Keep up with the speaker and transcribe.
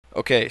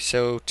Okay,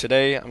 so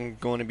today I'm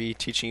going to be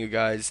teaching you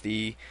guys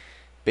the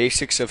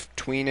basics of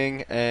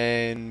tweening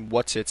and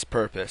what's its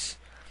purpose.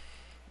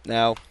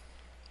 Now,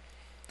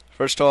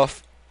 first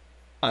off,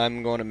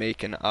 I'm going to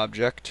make an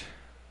object.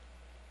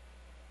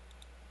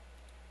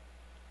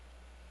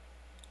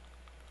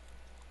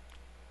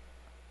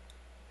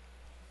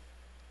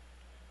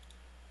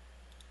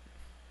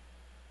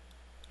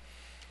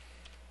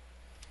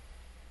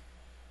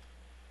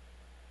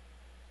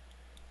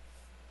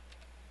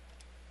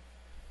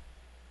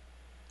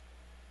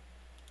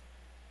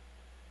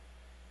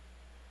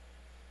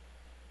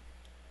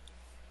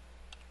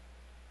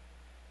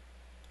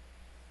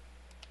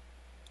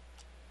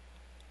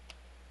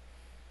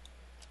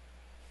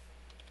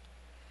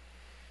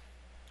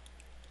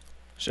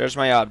 So there's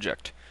my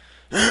object.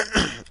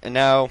 And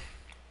now, I'm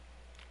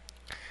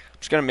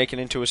just going to make it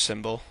into a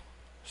symbol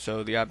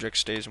so the object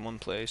stays in one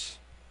place.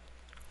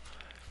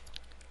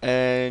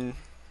 And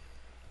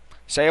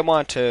say I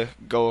want to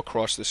go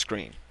across the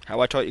screen. How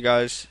I taught you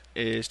guys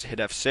is to hit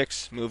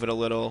F6, move it a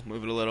little,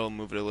 move it a little,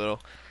 move it a little.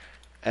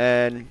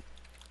 And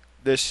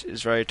this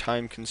is very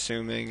time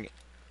consuming,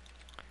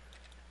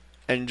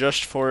 and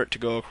just for it to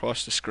go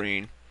across the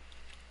screen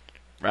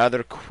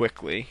rather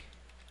quickly,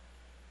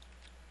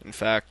 in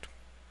fact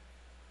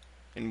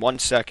in 1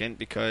 second,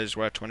 because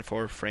we're at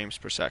 24 frames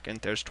per second,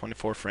 there's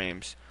 24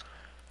 frames.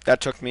 That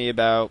took me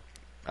about,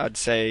 I'd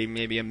say,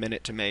 maybe a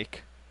minute to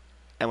make,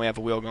 and we have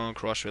a wheel going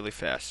across really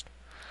fast.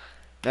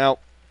 Now,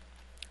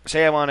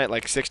 say I want it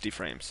like 60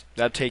 frames.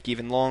 That'd take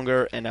even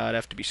longer, and I'd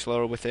have to be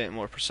slower with it and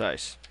more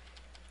precise.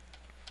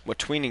 What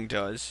tweening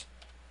does,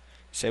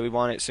 say we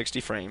want it 60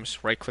 frames,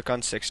 right click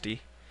on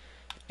 60,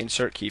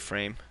 insert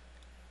keyframe,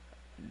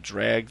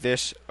 drag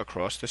this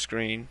across the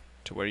screen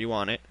to where you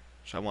want it.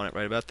 So I want it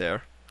right about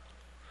there.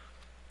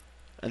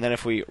 And then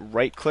if we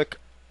right click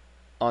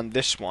on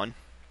this one,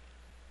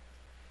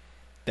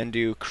 then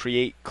do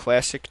create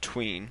classic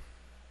tween,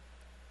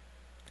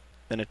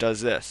 then it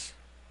does this.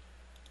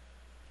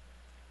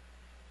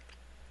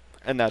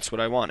 And that's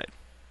what I wanted.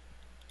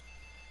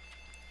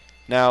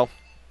 Now,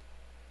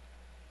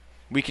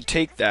 we could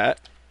take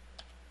that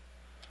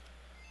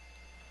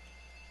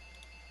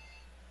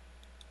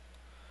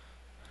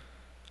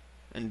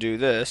and do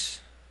this,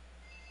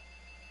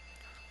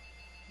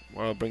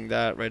 where I'll bring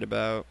that right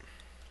about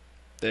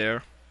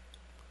there.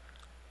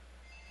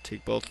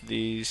 Take both of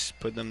these,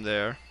 put them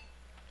there.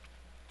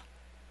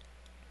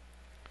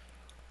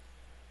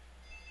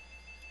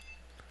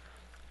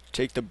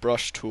 Take the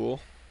brush tool,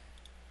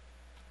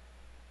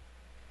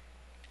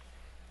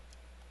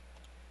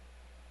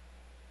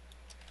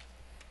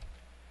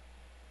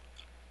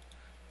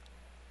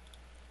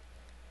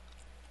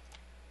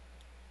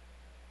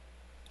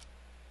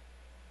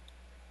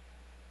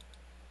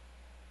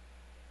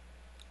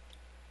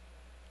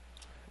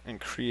 and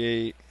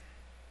create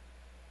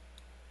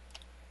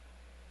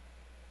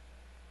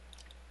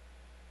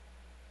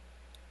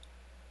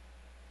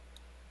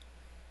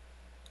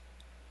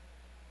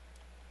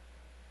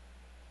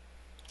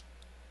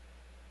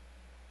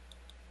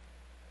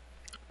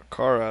a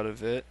car out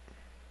of it.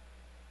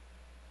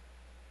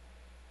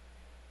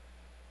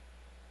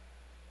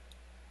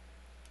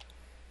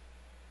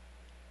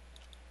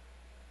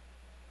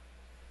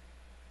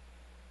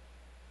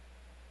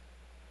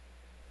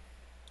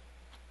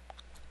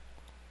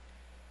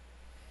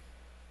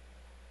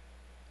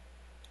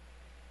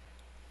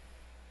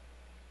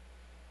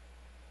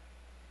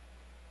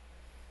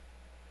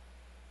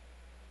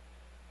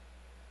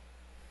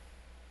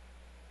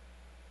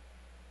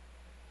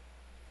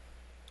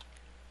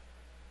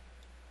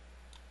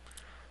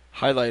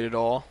 Highlight it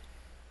all.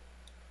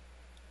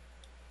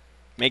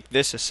 Make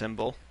this a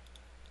symbol.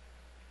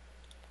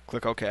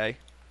 Click OK.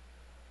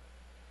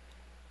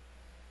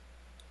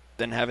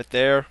 Then have it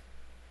there.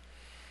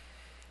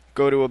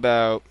 Go to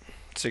about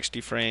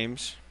 60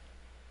 frames.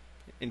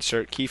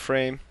 Insert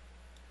keyframe.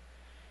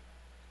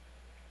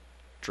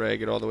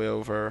 Drag it all the way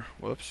over.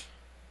 Whoops.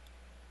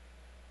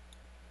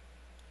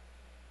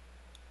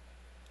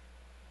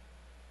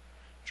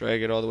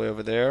 Drag it all the way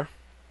over there.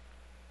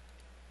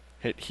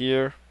 Hit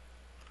here.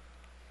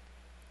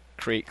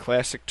 Create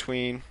classic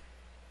tween.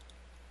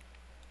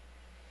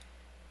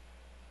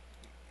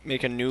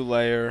 Make a new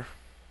layer.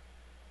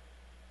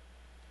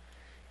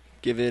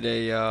 Give it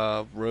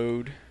a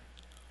road.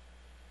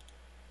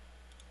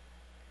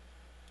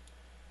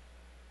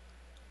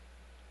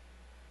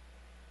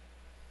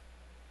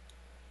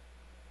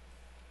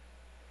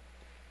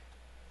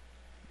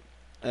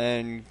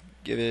 And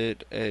give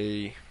it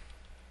a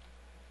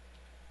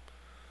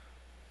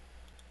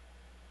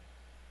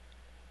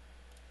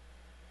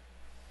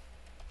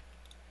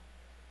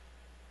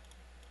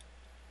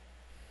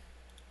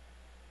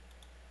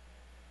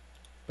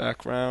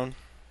background.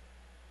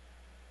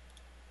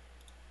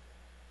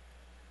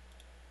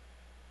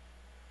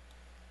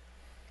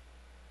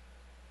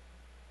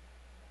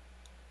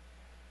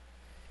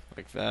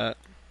 Like that.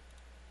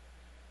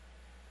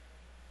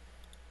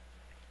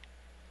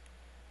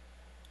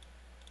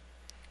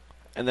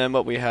 And then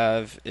what we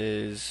have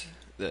is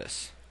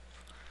this.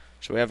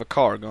 So we have a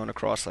car going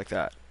across like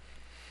that.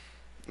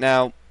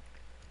 Now,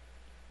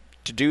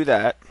 to do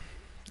that,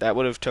 that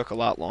would have took a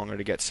lot longer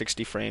to get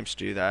 60 frames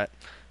to do that.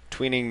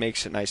 Tweening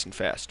makes it nice and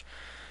fast.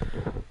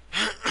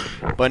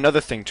 But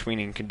another thing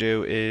tweening can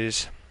do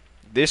is,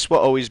 this will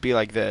always be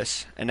like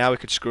this, and now we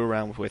could screw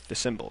around with the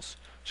symbols.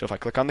 So if I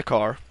click on the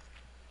car,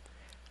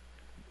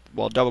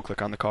 well, double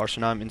click on the car,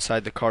 so now I'm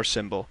inside the car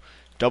symbol.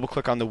 Double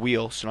click on the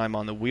wheel, so now I'm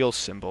on the wheel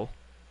symbol.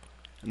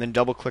 And then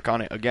double click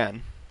on it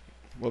again.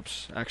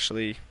 Whoops,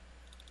 actually,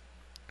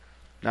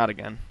 not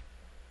again.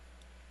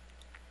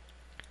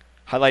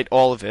 Highlight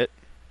all of it.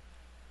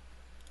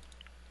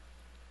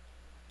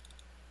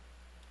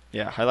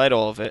 Yeah, highlight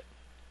all of it.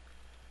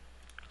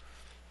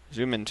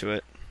 Zoom into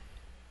it.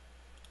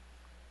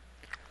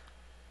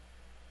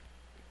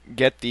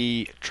 Get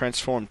the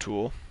transform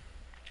tool.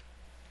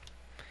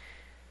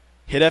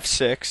 Hit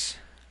F6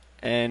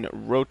 and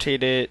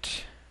rotate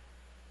it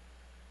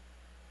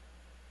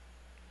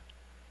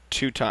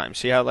 2 times.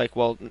 See how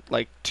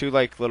two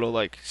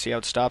little see how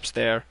it stops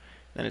there,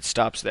 then it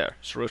stops there.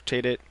 So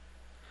rotate it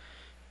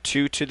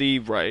 2 to the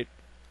right.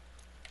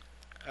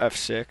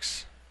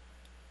 F6.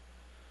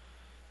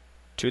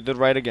 2 to the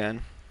right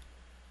again.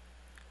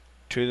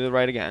 2 to the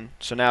right again.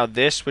 So now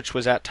this, which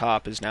was at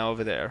top, is now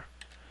over there.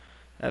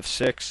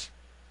 F6.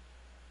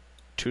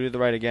 2 to the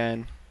right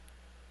again.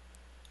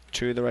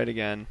 2 to the right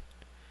again.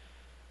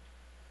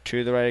 2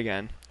 to the right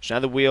again. So now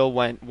the wheel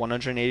went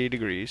 180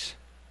 degrees.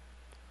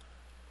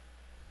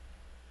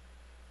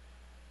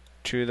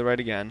 2 to the right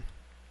again.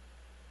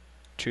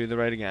 2 to the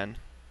right again.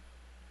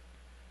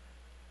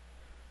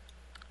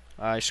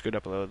 I screwed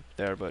up a little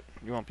there, but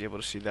you won't be able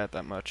to see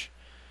that much.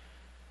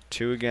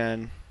 2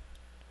 again.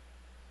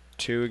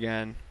 2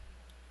 again.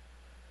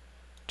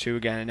 2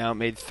 again, and now it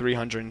made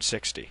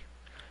 360.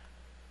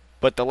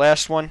 But the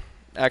last one,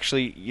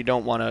 actually, you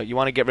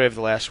want to get rid of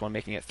the last one,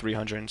 making it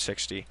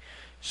 360.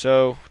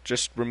 So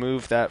just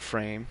remove that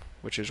frame,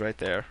 which is right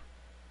there.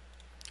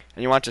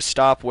 And you want to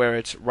stop where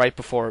it's right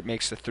before it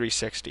makes the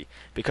 360,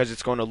 because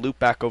it's going to loop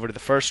back over to the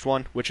first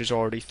one, which is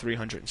already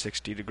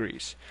 360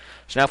 degrees.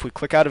 So now if we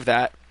click out of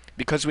that,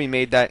 because we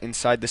made that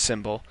inside the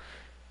symbol,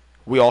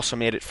 we also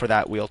made it for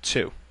that wheel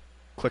too.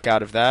 Click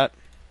out of that.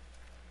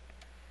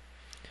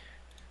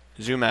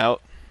 Zoom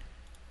out.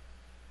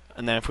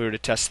 And then if we were to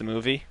test the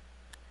movie,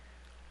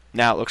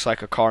 now it looks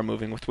like a car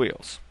moving with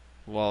wheels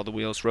while the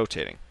wheel's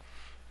rotating.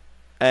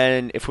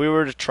 And if we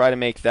were to try to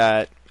make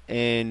that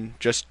in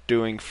just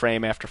doing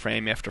frame after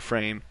frame after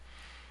frame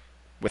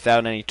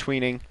without any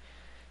tweening,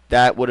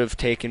 that would have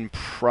taken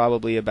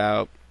probably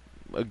about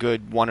a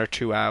good 1 or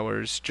 2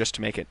 hours just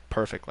to make it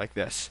perfect like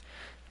this.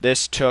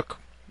 This took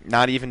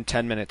not even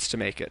 10 minutes to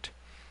make it.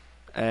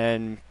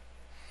 And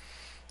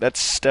that's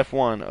step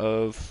 1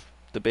 of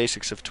the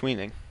basics of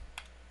tweening.